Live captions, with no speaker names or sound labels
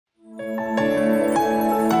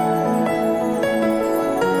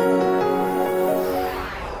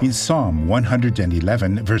In Psalm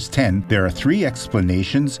 111, verse 10, there are 3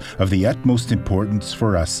 explanations of the utmost importance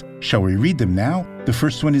for us. Shall we read them now? The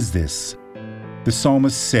first one is this. The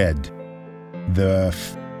psalmist said, "The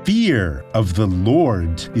fear of the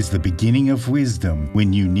Lord is the beginning of wisdom.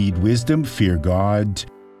 When you need wisdom, fear God.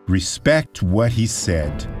 Respect what He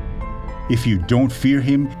said. If you don't fear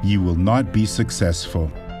Him, you will not be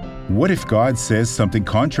successful." What if God says something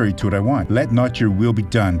contrary to what I want? Let not your will be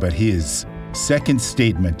done, but His. Second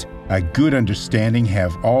statement, a good understanding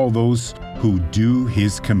have all those who do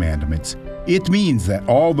His commandments. It means that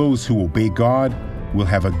all those who obey God will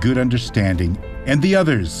have a good understanding, and the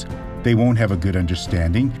others, they won't have a good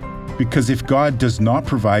understanding, because if God does not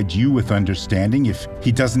provide you with understanding, if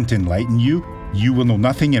He doesn't enlighten you, you will know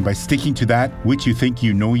nothing, and by sticking to that which you think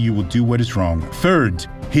you know, you will do what is wrong. Third,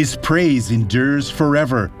 His praise endures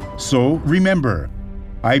forever. So remember,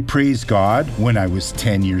 I praised God when I was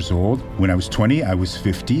 10 years old. When I was 20, I was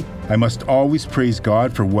 50. I must always praise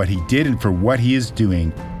God for what He did and for what He is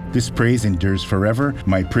doing. This praise endures forever.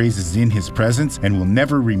 My praise is in His presence and will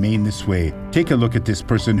never remain this way. Take a look at this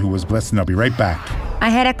person who was blessed, and I'll be right back. I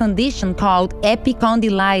had a condition called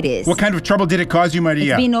epicondylitis. What kind of trouble did it cause you,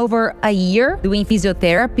 Maria? It's been over a year doing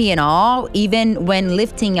physiotherapy and all. Even when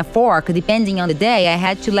lifting a fork, depending on the day, I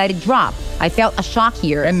had to let it drop. I felt a shock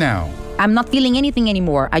here. And now? I'm not feeling anything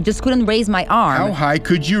anymore. I just couldn't raise my arm. How high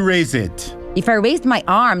could you raise it? If I raised my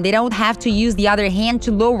arm, then I would have to use the other hand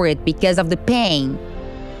to lower it because of the pain.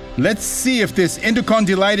 Let's see if this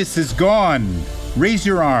endocondylitis is gone. Raise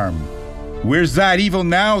your arm. Where's that evil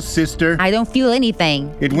now, sister? I don't feel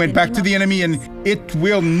anything. It went back to the enemy, and it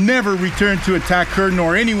will never return to attack her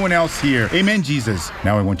nor anyone else here. Amen, Jesus.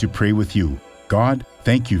 Now I want to pray with you. God,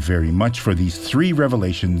 thank you very much for these 3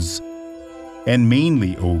 revelations. And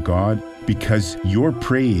mainly, O God, because your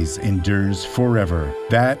praise endures forever.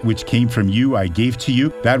 That which came from you I gave to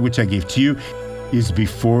you. That which I gave to you is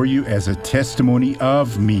before you as a testimony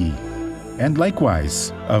of me, and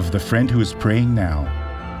likewise of the friend who is praying now.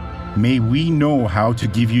 May we know how to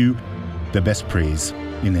give you the best praise.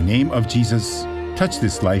 In the name of Jesus, touch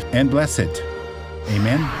this life and bless it.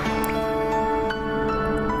 Amen.